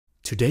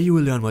Today you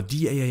will learn what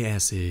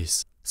DaaS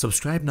is.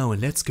 Subscribe now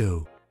and let's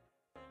go.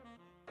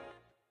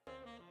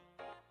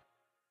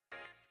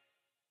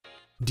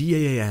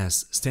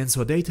 DaaS stands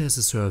for Data as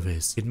a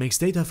Service. It makes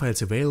data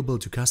files available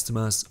to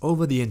customers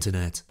over the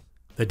internet.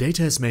 The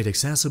data is made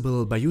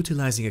accessible by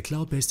utilizing a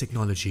cloud-based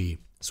technology,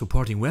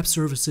 supporting web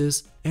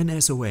services and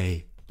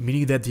SOA,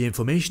 meaning that the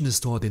information is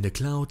stored in the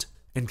cloud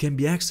and can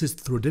be accessed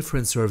through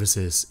different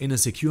services in a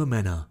secure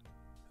manner.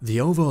 The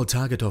overall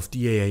target of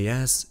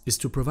DaaS is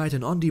to provide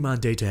an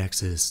on-demand data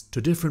access to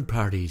different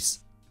parties,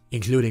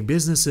 including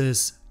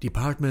businesses,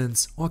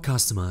 departments or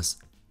customers,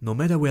 no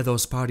matter where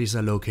those parties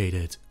are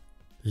located.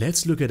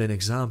 Let's look at an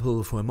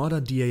example for a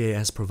modern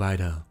DaaS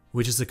provider,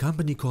 which is a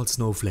company called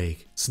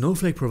Snowflake.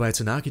 Snowflake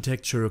provides an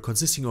architecture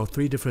consisting of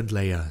 3 different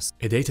layers: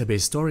 a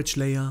database storage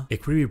layer, a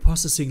query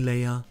processing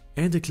layer,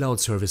 and a cloud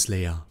service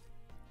layer.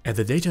 At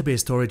the database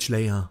storage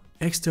layer,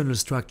 external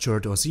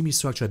structured or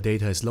semi-structured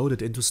data is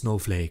loaded into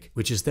Snowflake,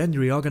 which is then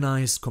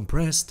reorganized,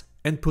 compressed,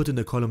 and put in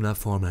a columnar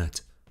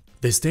format.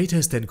 This data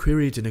is then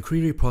queried in a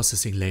query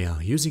processing layer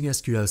using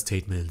SQL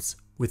statements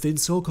within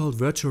so-called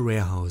virtual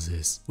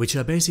warehouses, which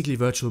are basically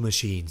virtual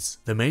machines.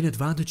 The main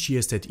advantage here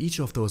is that each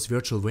of those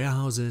virtual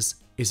warehouses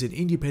is an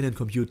independent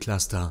compute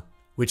cluster,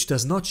 which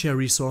does not share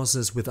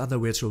resources with other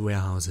virtual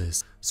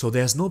warehouses, so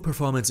there's no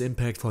performance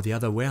impact for the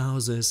other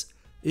warehouses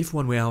if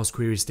one warehouse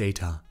queries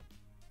data.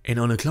 And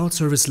on a cloud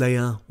service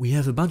layer, we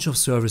have a bunch of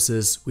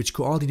services which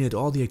coordinate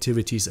all the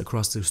activities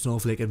across the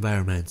Snowflake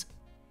environment.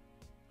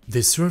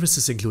 These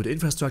services include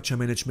infrastructure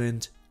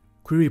management,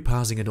 query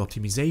parsing and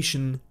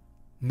optimization,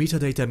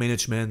 metadata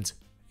management,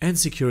 and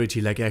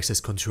security like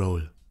access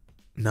control.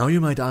 Now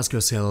you might ask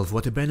yourself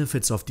what the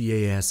benefits of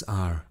DaaS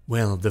are.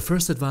 Well, the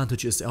first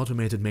advantage is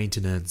automated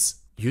maintenance.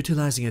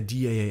 Utilizing a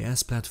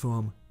DaaS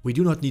platform, we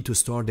do not need to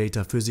store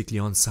data physically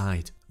on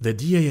site. The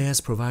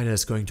DaaS provider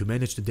is going to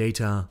manage the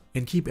data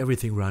and keep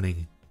everything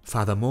running.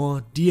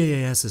 Furthermore,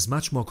 DaaS is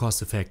much more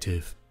cost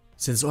effective,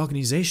 since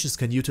organizations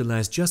can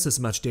utilize just as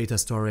much data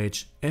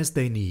storage as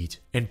they need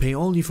and pay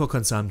only for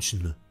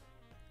consumption.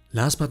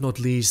 Last but not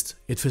least,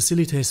 it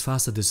facilitates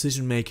faster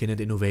decision making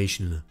and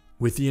innovation.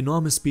 With the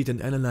enormous speed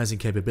and analyzing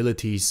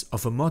capabilities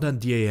of a modern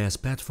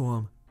DaaS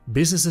platform,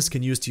 businesses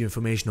can use the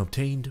information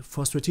obtained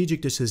for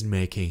strategic decision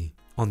making.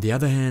 On the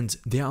other hand,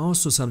 there are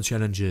also some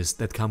challenges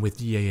that come with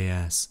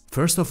DaaS.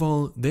 First of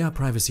all, there are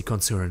privacy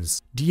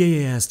concerns.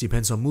 DaaS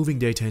depends on moving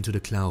data into the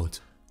cloud.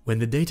 When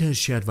the data is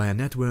shared via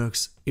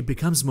networks, it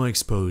becomes more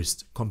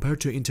exposed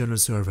compared to internal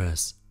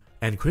servers.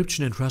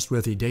 Encryption and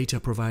trustworthy data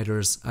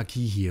providers are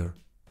key here.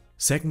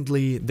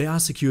 Secondly, there are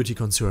security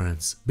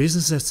concerns.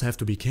 Businesses have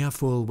to be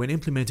careful when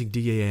implementing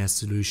DaaS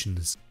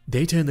solutions.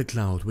 Data in the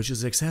cloud, which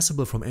is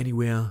accessible from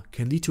anywhere,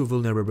 can lead to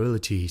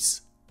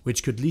vulnerabilities,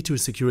 which could lead to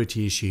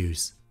security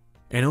issues.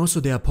 And also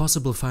there are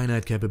possible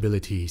finite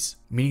capabilities,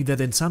 meaning that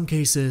in some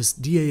cases,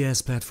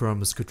 DaaS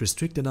platforms could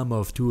restrict the number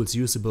of tools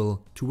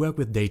usable to work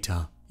with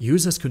data.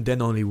 Users could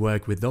then only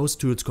work with those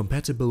tools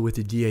compatible with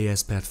the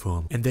DaaS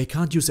platform, and they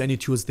can't use any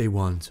tools they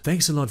want.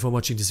 Thanks a lot for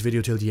watching this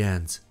video till the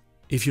end.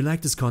 If you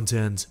like this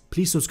content,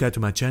 please subscribe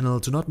to my channel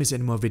to not miss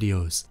any more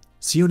videos.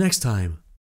 See you next time!